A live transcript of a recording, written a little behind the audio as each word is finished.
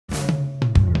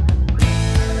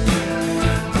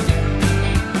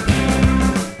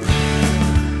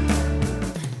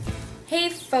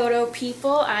photo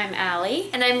people. I'm Allie.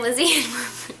 And I'm Lizzie,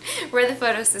 and we're the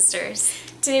Photo Sisters.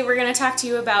 Today we're going to talk to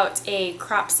you about a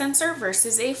crop sensor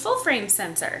versus a full frame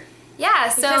sensor. Yeah,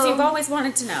 so... Because you've always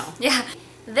wanted to know. Yeah.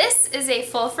 This is a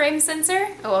full frame sensor.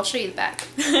 Oh, I'll show you the back.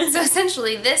 So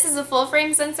essentially, this is a full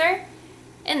frame sensor,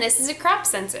 and this is a crop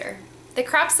sensor. The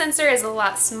crop sensor is a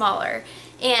lot smaller,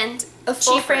 and a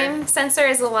full frame sensor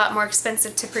is a lot more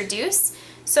expensive to produce.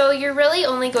 So you're really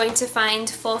only going to find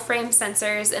full frame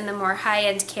sensors in the more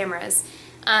high-end cameras.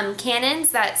 Canon's,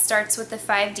 that starts with the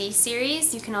 5D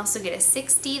series. You can also get a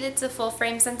 6D that's a full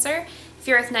frame sensor. If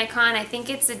you're with Nikon, I think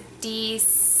it's a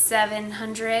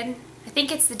D700. I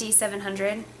think it's the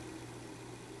D700.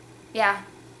 Yeah,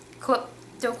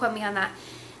 don't quote me on that.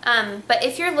 But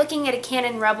if you're looking at a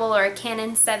Canon Rebel or a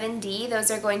Canon 7D,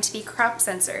 those are going to be crop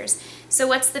sensors. So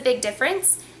what's the big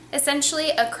difference?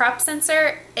 Essentially, a crop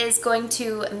sensor is going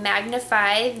to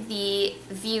magnify the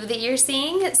view that you're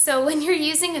seeing. So when you're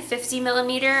using a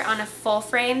 50mm on a full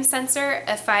frame sensor,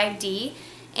 a 5D,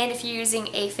 and if you're using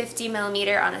a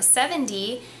 50mm on a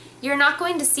 7D, you're not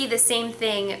going to see the same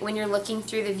thing when you're looking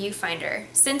through the viewfinder.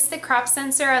 Since the crop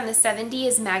sensor on the 7D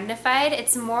is magnified,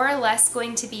 it's more or less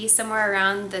going to be somewhere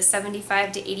around the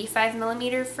 75 to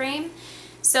 85mm frame.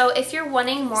 So if you're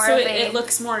wanting more of a... it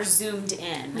looks more zoomed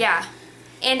in. Yeah.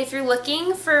 And if you're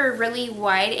looking for really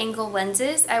wide angle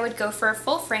lenses, I would go for a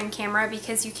full frame camera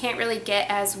because you can't really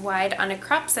get as wide on a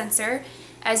crop sensor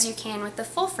as you can with the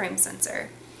full frame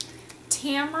sensor.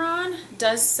 Tamron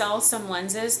does sell some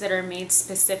lenses that are made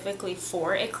specifically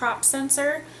for a crop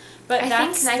sensor, but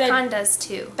I think Nikon does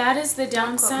too. That is the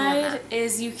downside,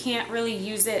 is you can't really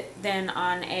use it then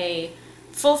on a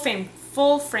full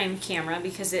frame camera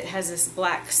because it has this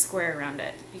black square around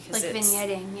it. Because like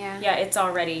vignetting, yeah. Yeah, it's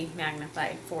already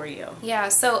magnified for you. Yeah,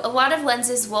 so a lot of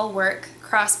lenses will work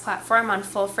cross-platform on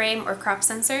full frame or crop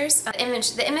sensors.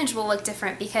 The image will look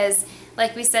different because,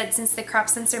 like we said, since the crop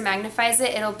sensor magnifies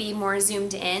it, it'll be more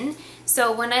zoomed in.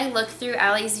 So when I look through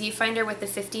Allie's viewfinder with the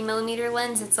 50mm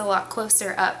lens, it's a lot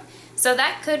closer up. So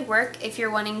that could work if you're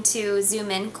wanting to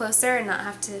zoom in closer and not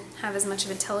have to have as much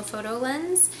of a telephoto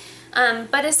lens.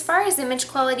 But as far as image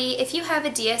quality, if you have a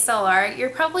DSLR, you're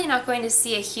probably not going to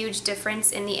see a huge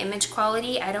difference in the image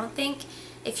quality, I don't think.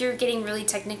 If you're getting really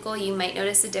technical, you might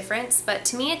notice a difference, but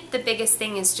to me the biggest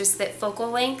thing is just that focal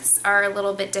lengths are a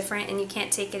little bit different and you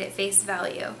can't take it at face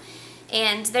value.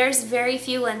 And there's very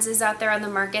few lenses out there on the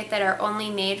market that are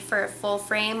only made for a full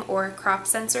frame or crop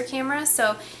sensor camera,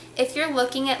 so if you're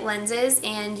looking at lenses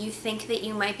and you think that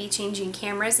you might be changing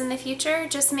cameras in the future,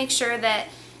 just make sure that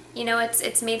you know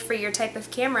it's made for your type of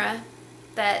camera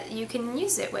that you can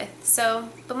use it with. So,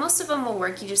 but most of them will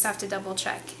work, you just have to double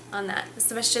check on that.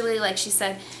 Especially, like she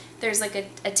said, there's like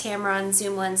a Tamron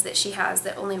zoom lens that she has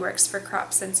that only works for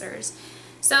crop sensors.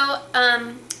 So,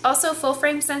 also full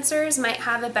frame sensors might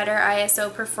have a better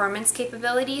ISO performance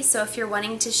capability, so if you're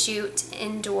wanting to shoot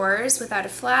indoors without a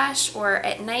flash or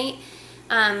at night,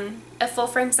 a full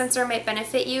frame sensor might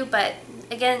benefit you, but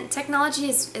again, technology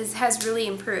has really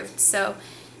improved, so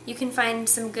you can find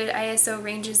some good ISO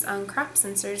ranges on crop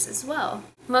sensors as well.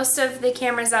 Most of the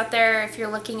cameras out there, if you're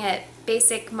looking at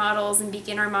basic models and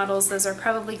beginner models, those are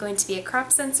probably going to be a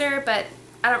crop sensor, but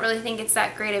I don't really think it's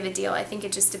that great of a deal. I think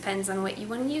it just depends on what you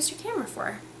want to use your camera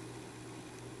for.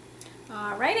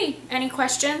 Alrighty, any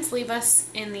questions, leave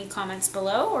us in the comments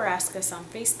below or ask us on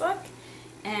Facebook,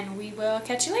 and we will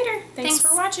catch you later. Thanks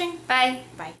for watching. Bye.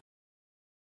 Bye.